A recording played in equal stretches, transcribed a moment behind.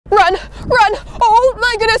run. Oh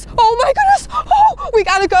my goodness, oh my goodness. Oh, we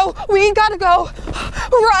gotta go, we gotta go.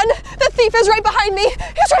 Run, the thief is right behind me.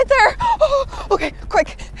 He's right there. Oh, okay,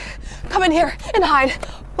 quick, come in here and hide.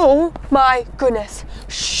 Oh my goodness.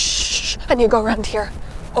 Shh, I need to go around here.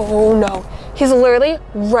 Oh no, he's literally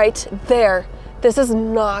right there. This is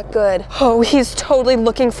not good. Oh, he's totally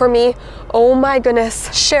looking for me. Oh my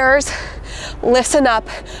goodness. Sharers, listen up.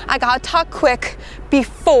 I gotta talk quick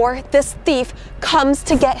before this thief comes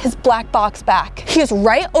to get his black box back. He is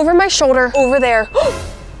right over my shoulder, over there.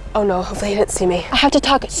 Oh no, hopefully he didn't see me. I have to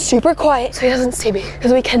talk super quiet so he doesn't see me,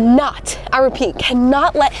 because we cannot, I repeat,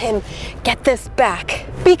 cannot let him get this back,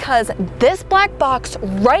 because this black box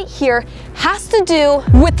right here has to do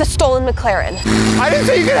with the stolen McLaren. I didn't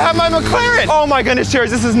say you could have my McLaren. Oh my goodness,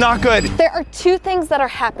 Sharers, this is not good. There are two things that are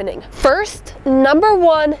happening. First, number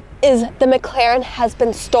one is the McLaren has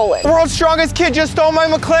been stolen. The world's strongest kid just stole my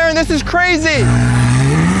McLaren. This is crazy.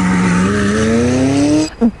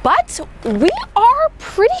 But we are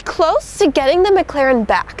pretty close to getting the McLaren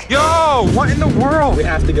back. Yo, what in the world? We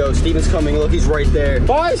have to go. Steven's coming. Look, he's right there.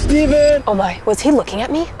 Bye, Steven. Oh my, was he looking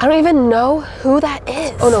at me? I don't even know who that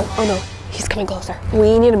is. Oh no, oh no. He's coming closer.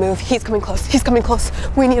 We need to move. He's coming close. He's coming close.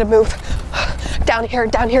 We need to move. Down here,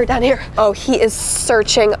 down here, down here. Oh, he is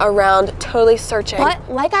searching around, totally searching. But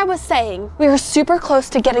like I was saying, we are super close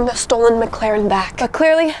to getting the stolen McLaren back. But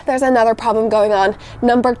clearly, there's another problem going on.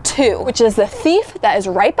 Number two, which is the thief that is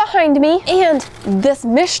right behind me and this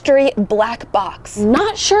mystery black box.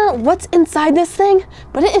 Not sure what's inside this thing,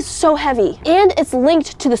 but it is so heavy. And it's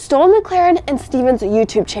linked to the stolen McLaren and Steven's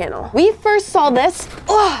YouTube channel. We first saw this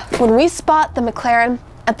when we spot the McLaren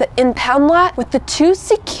at the impound lot with the two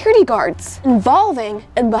security guards involving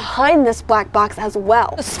and behind this black box as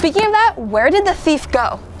well. Speaking of that, where did the thief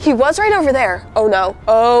go? He was right over there. Oh no,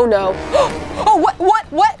 oh no. Oh,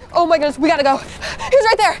 what? Oh my goodness, we gotta go. He's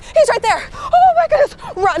right there, he's right there. Oh my goodness,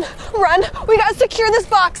 run. We gotta secure this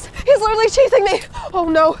box. He's literally chasing me. Oh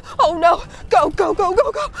no, go. Oh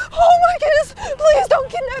my goodness, please don't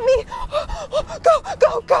kidnap me.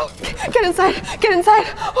 Go. Get inside.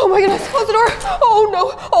 Oh my goodness, close the door. Oh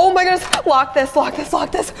no, oh my goodness, lock this. Oh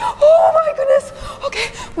my goodness.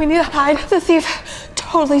 Okay, we need to hide. The thief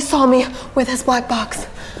totally saw me with his black box.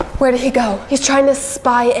 Where did he go? He's trying to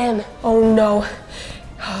spy in. Oh no.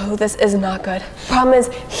 Oh, this is not good. Problem is,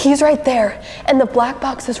 he's right there, and the black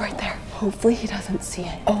box is right there. Hopefully he doesn't see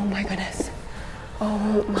it. Oh my goodness.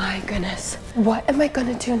 Oh my goodness. What am I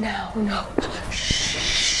gonna do now? Oh no.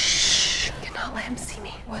 Shh. Cannot let him see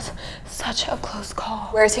me. It was such a close call.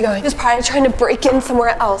 Where is he going? He's probably trying to break in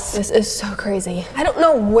somewhere else. This is so crazy. I don't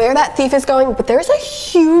know where that thief is going, but there's a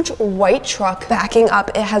huge white truck backing up.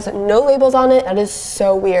 It has no labels on it. That is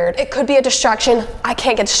so weird. It could be a distraction. I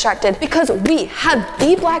can't get distracted because we have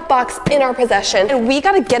the black box in our possession and we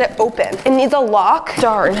gotta get it open. It needs a lock.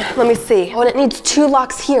 Darn, let me see. Oh, and it needs two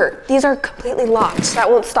locks here. These are completely locked. That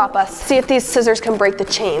won't stop us. See if these scissors can break the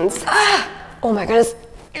chains. Oh my goodness.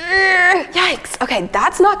 Yikes. Okay,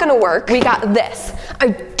 that's not gonna work. We got this. I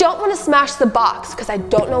don't want to smash the box because I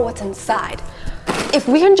don't know what's inside. If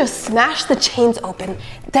we can just smash the chains open,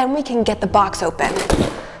 then we can get the box open.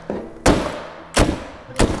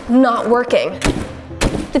 Not working.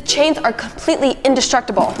 The chains are completely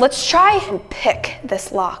indestructible. Let's try and pick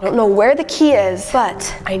this lock. I don't know where the key is,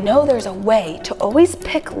 but I know there's a way to always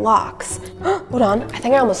pick locks. Hold on, I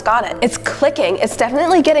think I almost got it. It's clicking, it's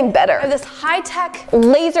definitely getting better. I have this high-tech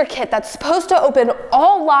laser kit that's supposed to open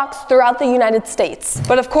all locks throughout the United States.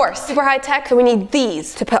 But of course, super high-tech, so we need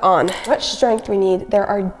these to put on. How much strength we need? There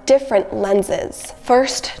are different lenses.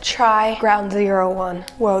 First, try ground 01.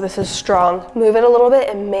 Whoa, this is strong. Move it a little bit,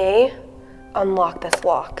 it may unlock this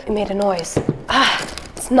lock. It made a noise.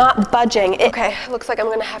 It's not budging. Okay, looks like I'm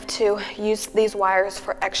gonna have to use these wires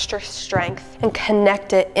for extra strength and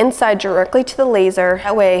connect it inside directly to the laser.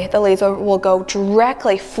 That way the laser will go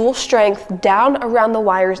directly full strength down around the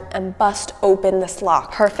wires and bust open this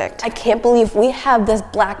lock. Perfect. I can't believe we have this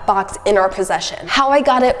black box in our possession. How I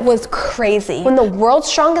got it was crazy. When the world's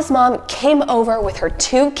strongest mom came over with her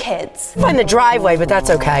two kids. I'm in the driveway, but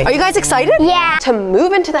that's okay. Are you guys excited? Yeah. To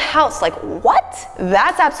move into the house, like what?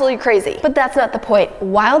 That's absolutely crazy. But that's not the point.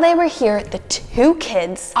 While they were here, the two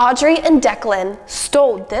kids, Audrey and Declan,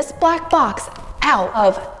 stole this black box out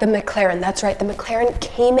of the McLaren. That's right, the McLaren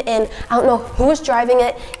came in. I don't know who was driving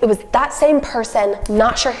it. It was that same person,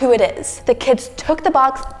 not sure who it is. The kids took the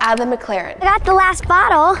box out of the McLaren. I got the last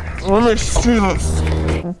bottle. Let me see this.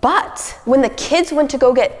 But when the kids went to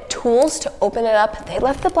go get tools to open it up, they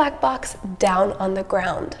left the black box down on the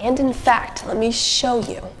ground. And in fact, let me show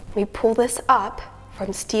you. We pull this up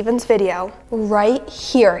from Steven's video right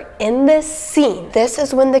here in this scene. This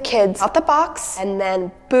is when the kids got the box and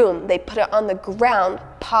then boom, they put it on the ground,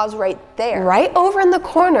 pause right there. Right over in the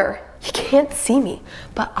corner. You can't see me,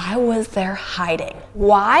 but I was there hiding.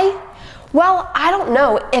 Why? Well, I don't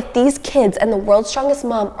know if these kids and the world's strongest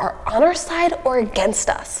mom are on our side or against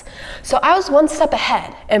us. So I was one step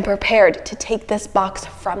ahead and prepared to take this box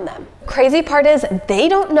from them. Crazy part is they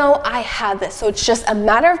don't know I have this, so it's just a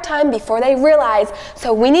matter of time before they realize.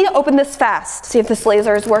 So we need to open this fast. See if this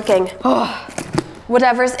laser is working. Oh.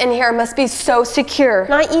 Whatever's in here must be so secure.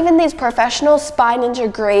 Not even these professional Spy Ninja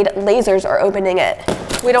grade lasers are opening it.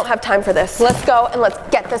 We don't have time for this. Let's go and let's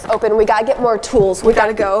get this open. We gotta get more tools. We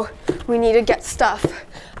gotta go. We need to get stuff.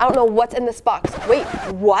 I don't know what's in this box. Wait,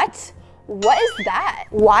 what? What is that?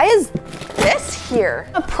 Why is this here?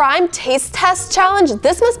 A Prime taste test challenge?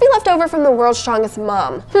 This must be left over from the world's strongest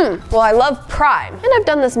mom. Well, I love Prime, and I've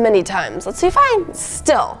done this many times. Let's see if I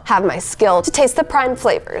still have my skill to taste the Prime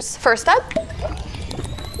flavors. First up,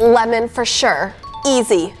 lemon for sure.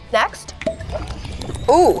 Easy. Next.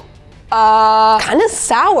 Ooh. Kind of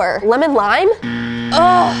sour. Lemon lime?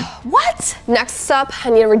 What? Next up, I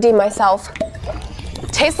need to redeem myself.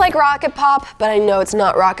 Tastes like Rocket Pop, but I know it's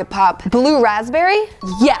not Rocket Pop. Blue raspberry?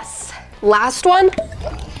 Yes. Last one.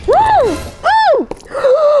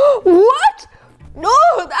 What? No,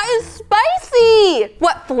 that is spicy.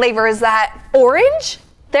 What flavor is that? Orange?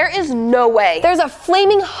 There is no way. There's a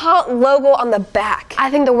flaming hot logo on the back. I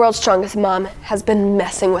think the world's strongest mom has been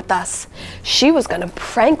messing with us. She was gonna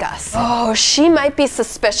prank us. Oh, she might be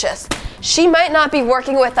suspicious. She might not be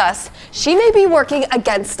working with us. She may be working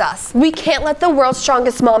against us. We can't let the world's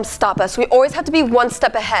strongest mom stop us. We always have to be one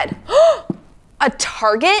step ahead. A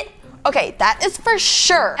target? Okay, that is for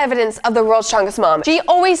sure evidence of the world's strongest mom. She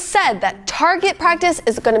always said that target practice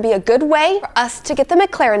is gonna be a good way for us to get the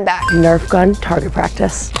McLaren back. Nerf gun, target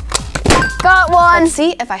practice. Got one. Let's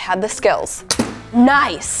see if I had the skills.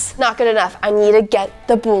 Nice. Not good enough. I need to get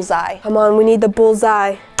the bullseye. Come on, we need the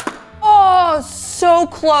bullseye. Oh, so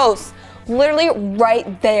close. Literally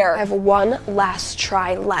right there. I have one last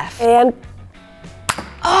try left. And,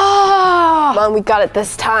 oh, come on, we got it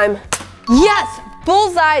this time. Yes.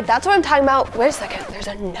 Bullseye, that's what I'm talking about. Wait a second, there's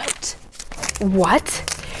a note.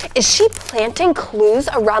 What? Is she planting clues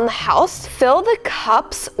around the house? Fill the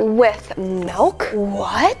cups with milk?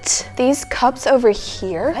 What? These cups over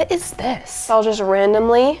here? What is this? I'll just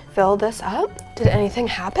randomly fill this up. Did anything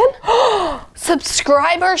happen?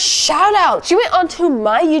 Subscriber shout out. She went onto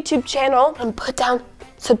my YouTube channel and put down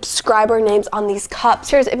subscriber names on these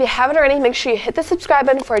cups. Cheers, if you haven't already, make sure you hit the subscribe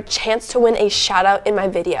button for a chance to win a shout out in my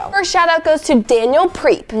video. First shout out goes to Daniel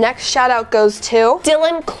Preep. Next shout out goes to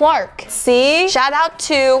Dylan Clark. See? Shout out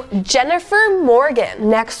to Jennifer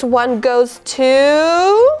Morgan. Next one goes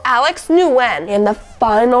to Alex Nguyen. And the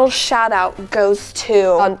final shout out goes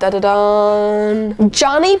to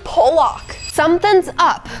Johnny Pollock. Something's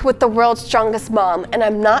up with the world's strongest mom, and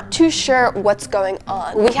I'm not too sure what's going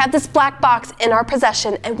on. We have this black box in our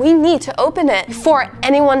possession, and we need to open it before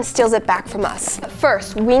anyone steals it back from us. But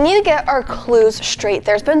first, we need to get our clues straight.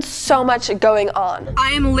 There's been so much going on.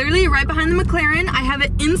 I am literally right behind the McLaren. I have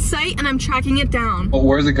it in sight, and I'm tracking it down. Well,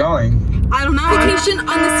 where's it going? I don't know. Location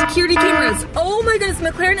on the security cameras. Oh my goodness,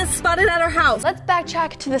 McLaren is spotted at our house. Let's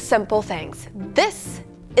backtrack to the simple things. This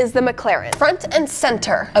is the McLaren, front and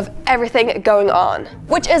center of everything going on,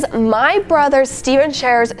 which is my brother Steven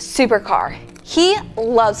Scher's supercar. He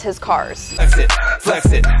loves his cars. Flex it, flex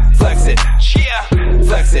it, flex it, yeah.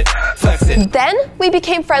 Flex it, flex it. Then we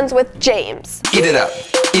became friends with James. Eat it up,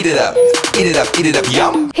 eat it up, eat it up, eat it up,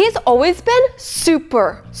 yum. He's always been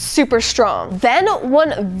super strong. Then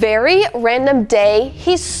one very random day,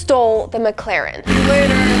 he stole the McLaren.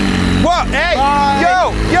 Later. Whoa, hey,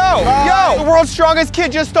 yo! The world's strongest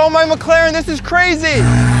kid just stole my McLaren. This is crazy.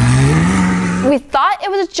 We thought it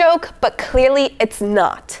was a joke, but clearly it's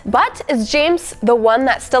not. But is James the one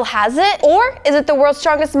that still has it? Or is it the world's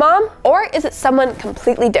strongest mom? Or is it someone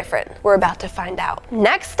completely different? We're about to find out.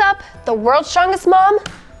 Next up, the world's strongest mom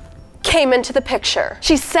came into the picture.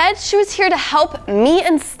 She said she was here to help me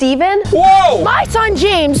and Steven. Whoa! My son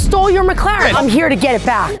James stole your McLaren. I'm here to get it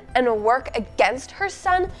back. And work against her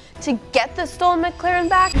son to get the stolen McLaren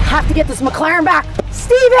back. Have to get this McLaren back.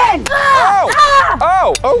 Steven!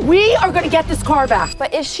 We are gonna get this car back.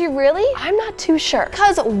 But is she really? I'm not too sure.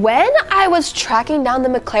 Because when I was tracking down the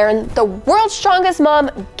McLaren, the world's strongest mom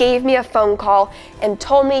gave me a phone call and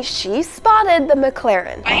told me she spotted the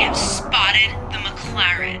McLaren. I have spotted the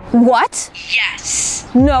McLaren. What? Yes.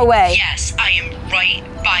 No way. Yes, I am right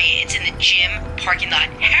by it. It's in the gym parking lot.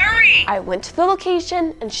 Hurry! I went to the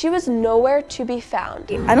location and she was nowhere to be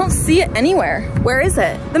found. I don't see it anywhere. Where is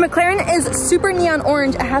it? The McLaren is super neon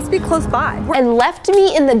orange. It has to be close by. And left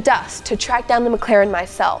me in the dust to track down the McLaren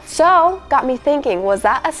myself. So, got me thinking, was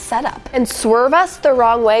that a setup? And swerve us the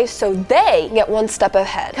wrong way so they get one step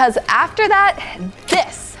ahead. Because after that,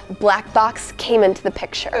 this black box came into the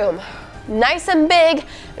picture. Boom. Nice and big,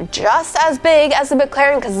 just as big as the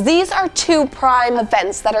McLaren, because these are two prime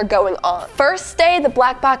events that are going on. First day the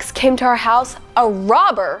black box came to our house, a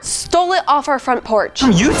robber stole it off our front porch.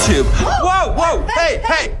 From YouTube. Whoa, whoa,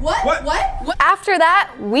 hey. What? After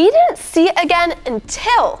that, we didn't see it again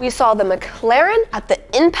until we saw the McLaren at the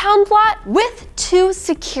impound lot with 2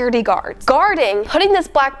 security guards guarding, putting this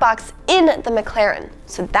black box in the McLaren.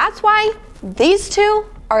 So that's why these two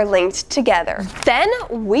are linked together. Then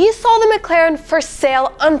we saw the McLaren for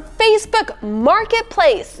sale on Facebook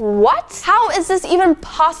Marketplace. What? How is this even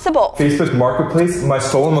possible? Facebook Marketplace, my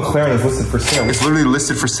stolen McLaren is listed for sale. It's literally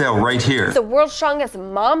listed for sale right here. The world's strongest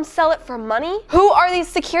mom sell it for money? Who are these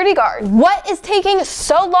security guards? What is taking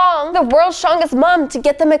so long the world's strongest mom to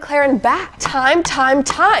get the McLaren back? Time.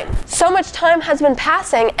 So much time has been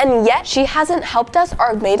passing and yet she hasn't helped us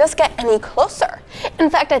or made us get any closer. In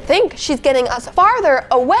fact, I think she's getting us farther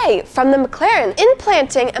away from the McLaren,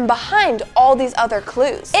 implanting and behind all these other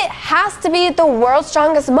clues. It has to be the world's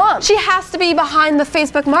strongest mom. She has to be behind the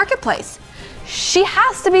Facebook Marketplace. She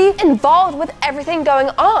has to be involved with everything going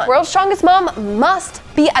on. World's strongest mom must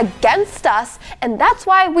be against us, and that's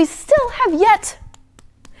why we still have yet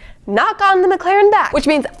not gotten the McLaren back, which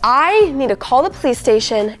means I need to call the police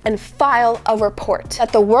station and file a report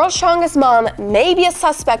that the world's strongest mom may be a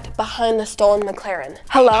suspect behind the stolen McLaren.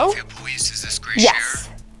 Hello? Police, is this Grace? Yes.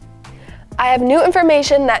 I have new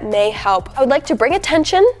information that may help. I would like to bring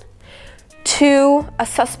attention to a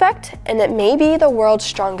suspect, and it may be the world's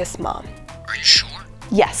strongest mom. Are you sure?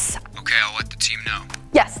 Yes. Okay, I'll let the team know.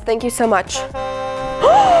 Yes, thank you so much.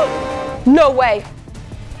 No way.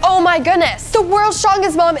 Oh my goodness. The world's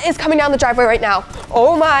strongest mom is coming down the driveway right now.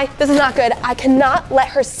 Oh my, this is not good. I cannot let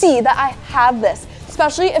her see that I have this,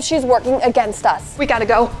 especially if she's working against us. We gotta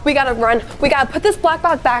go, we gotta run, we gotta put this black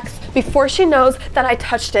box back before she knows that I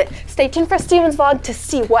touched it. Stay tuned for Steven's vlog to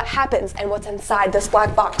see what happens and what's inside this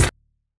black box.